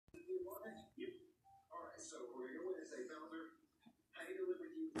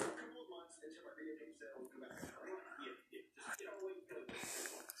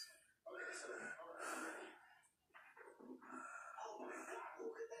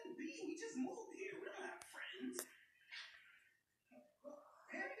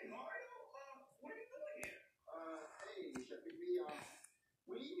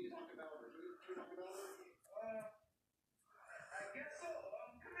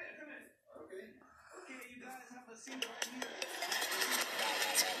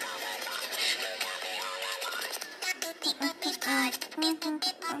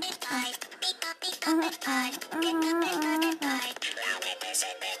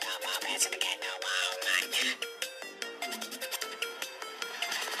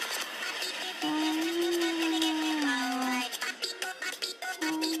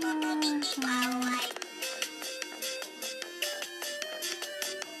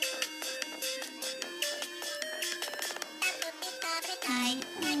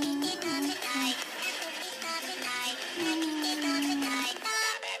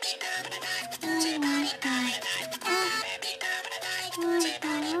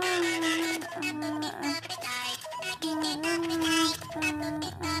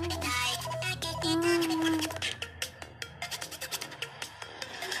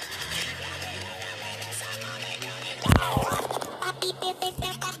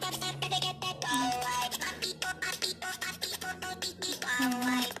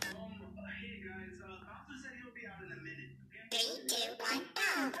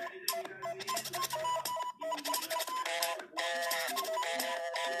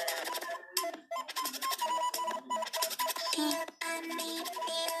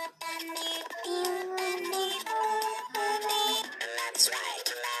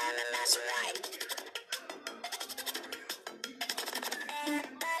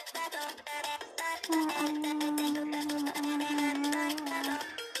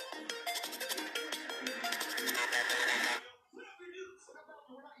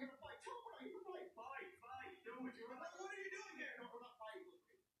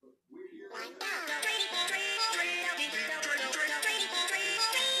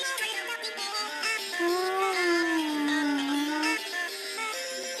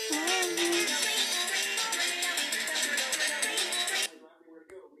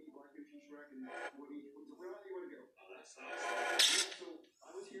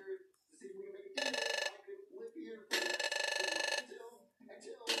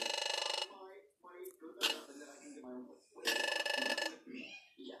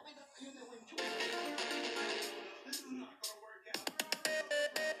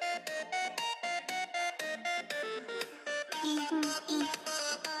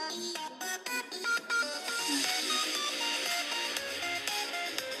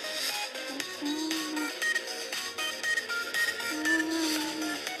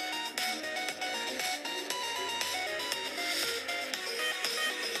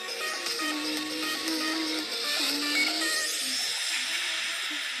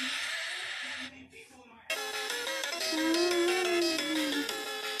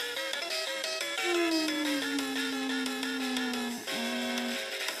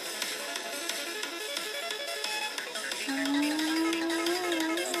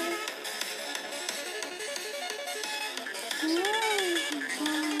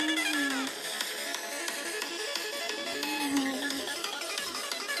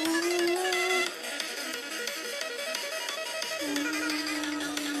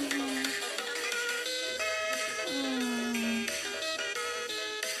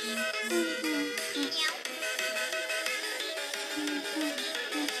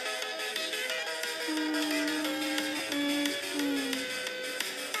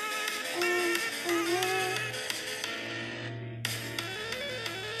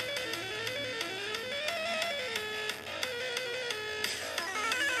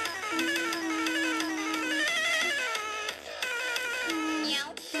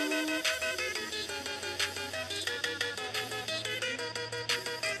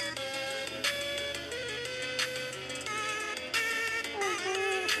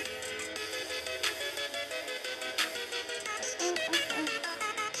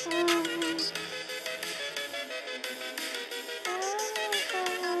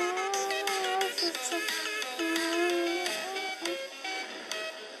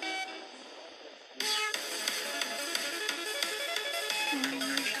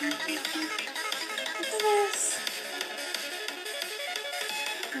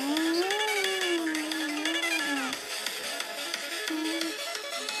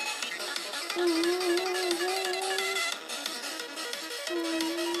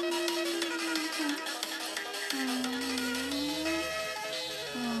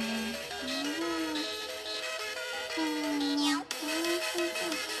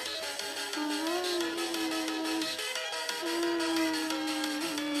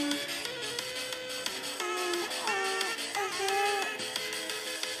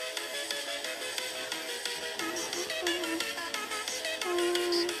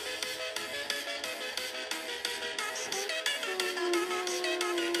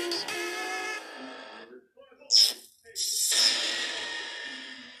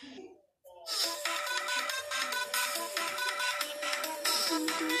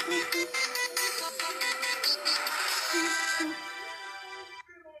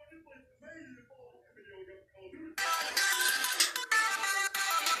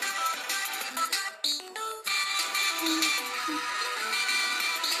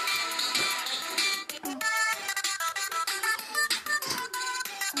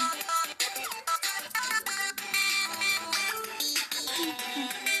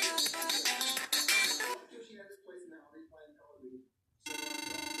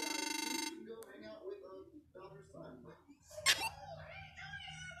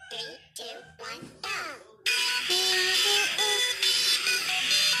Three, two, one, go!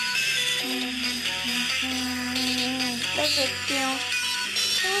 That's a deal.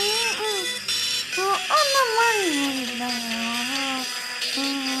 On the money,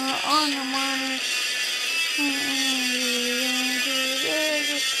 on the money.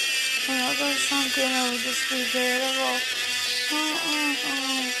 There's something that would just be terrible.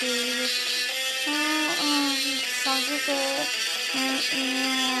 Something good.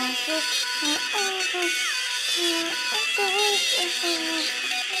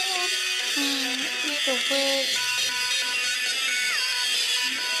 The witch.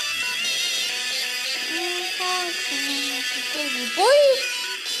 Baby boy.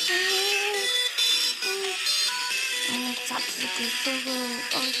 Toxic is so good.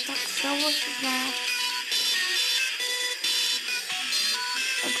 Oh, toxic. What's his name?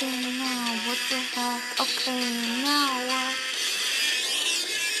 Okay, now what the heck? Okay, now what?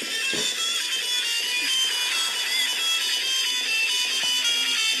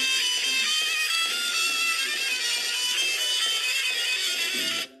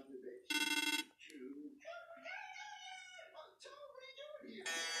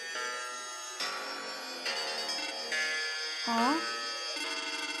 Huh?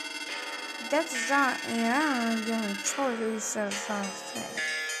 That's not. Yeah, I'm gonna totally say something.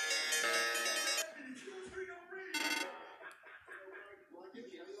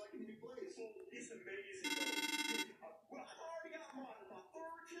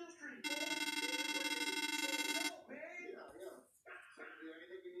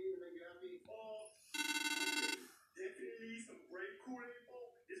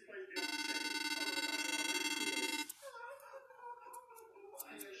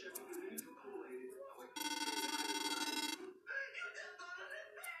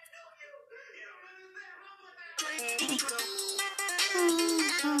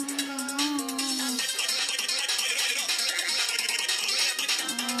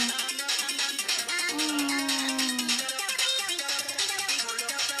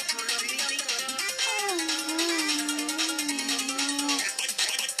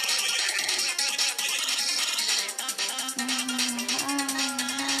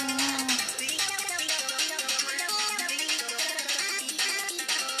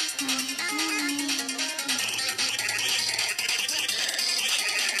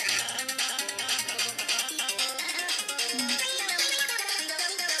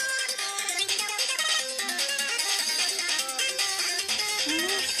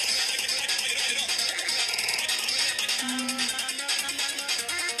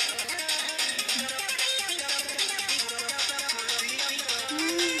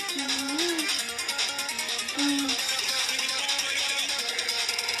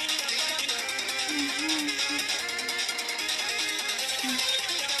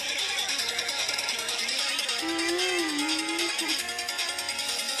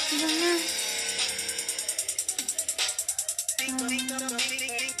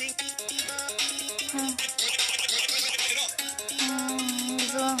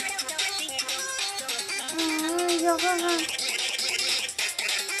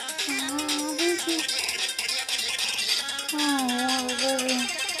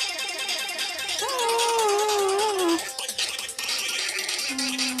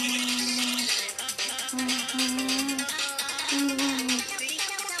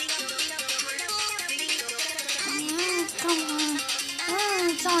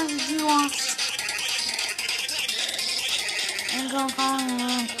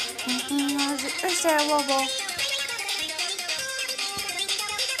 It's terrible.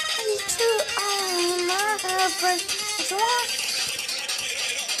 Me too. Oh my God, it's what?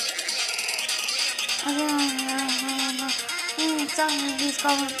 I don't know. Some of these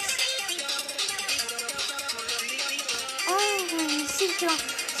comments. Oh, see,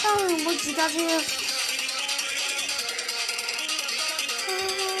 tell me what you got here.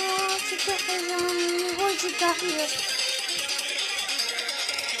 What you got here?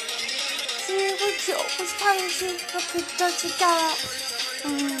 See, what you always tell you, what you got out.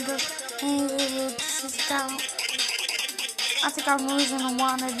 I think I'm losing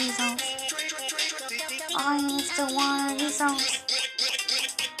one of these songs. I missed one of these songs.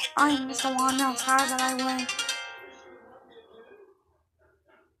 I missed one else. How did I win?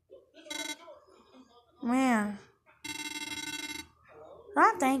 Man.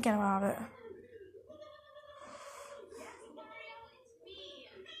 Not thinking about it.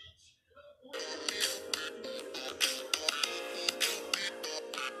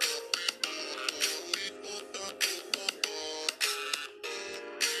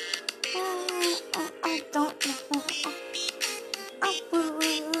 I don't know.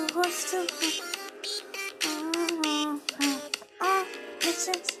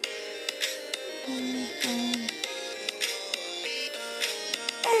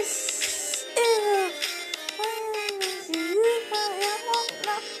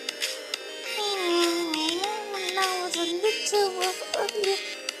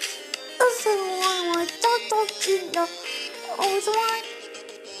 so always one.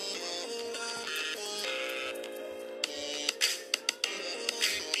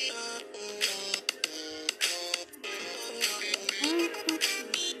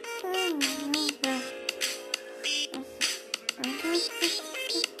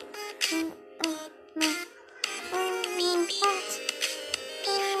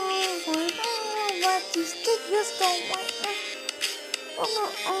 But these stickers don't want me.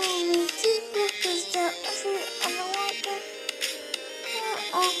 These stickers that I see on the water.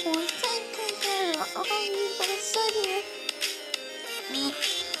 Always taking care of all you gonna study it.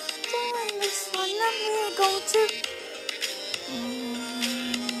 Doing this one, I'm gonna go to.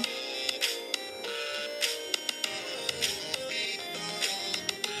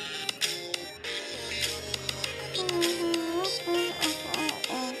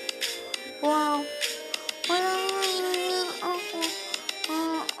 Wow.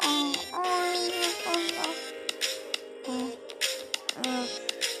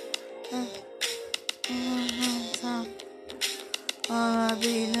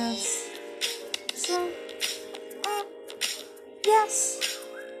 Happiness. So, yes.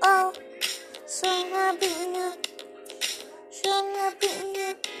 Oh, so happy. So happy.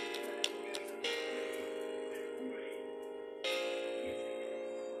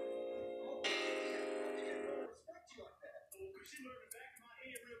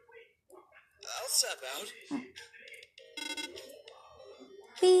 I'll step out.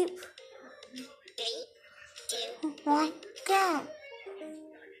 Beep. 3, 2, 1, go.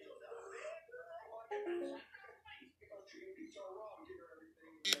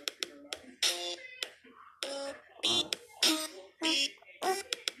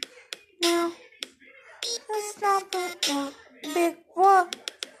 Now, let's not put the big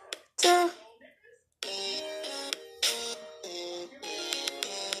water.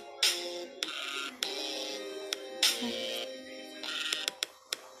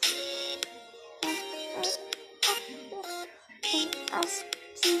 Ask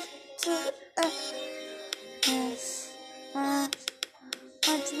you to yes,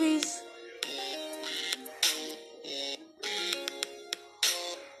 what trees?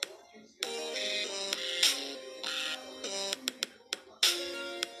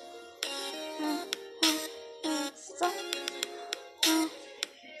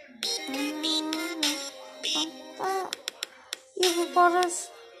 You reporters.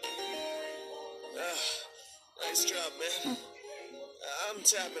 Nice job, man. I'm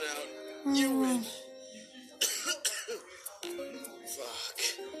tapping out. You win. Fuck.